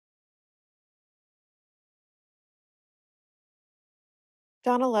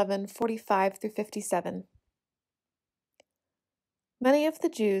John 11:45 through 57. Many of the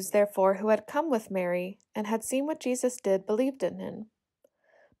Jews, therefore, who had come with Mary and had seen what Jesus did, believed in him.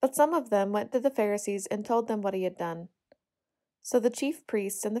 But some of them went to the Pharisees and told them what he had done. So the chief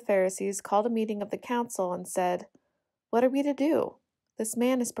priests and the Pharisees called a meeting of the council and said, "What are we to do? This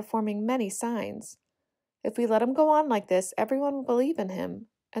man is performing many signs. If we let him go on like this, everyone will believe in him,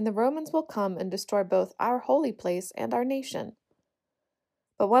 and the Romans will come and destroy both our holy place and our nation."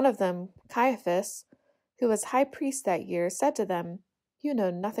 But one of them, Caiaphas, who was high priest that year, said to them, "You know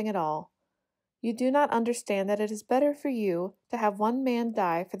nothing at all. You do not understand that it is better for you to have one man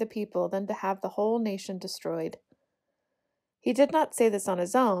die for the people than to have the whole nation destroyed." He did not say this on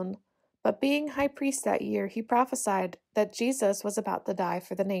his own, but being high priest that year, he prophesied that Jesus was about to die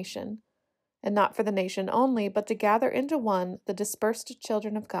for the nation, and not for the nation only, but to gather into one the dispersed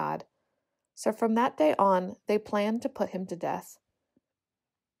children of God. So from that day on, they planned to put him to death.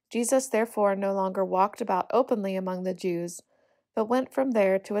 Jesus therefore no longer walked about openly among the Jews, but went from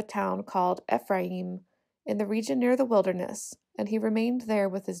there to a town called Ephraim, in the region near the wilderness, and he remained there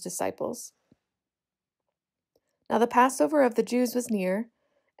with his disciples. Now the Passover of the Jews was near,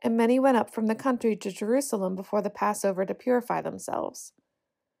 and many went up from the country to Jerusalem before the Passover to purify themselves.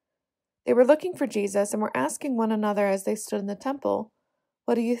 They were looking for Jesus and were asking one another as they stood in the temple,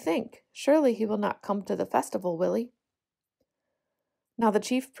 "What do you think? Surely he will not come to the festival, will he?" Now the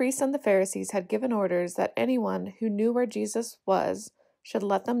chief priests and the Pharisees had given orders that anyone who knew where Jesus was should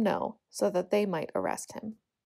let them know, so that they might arrest him.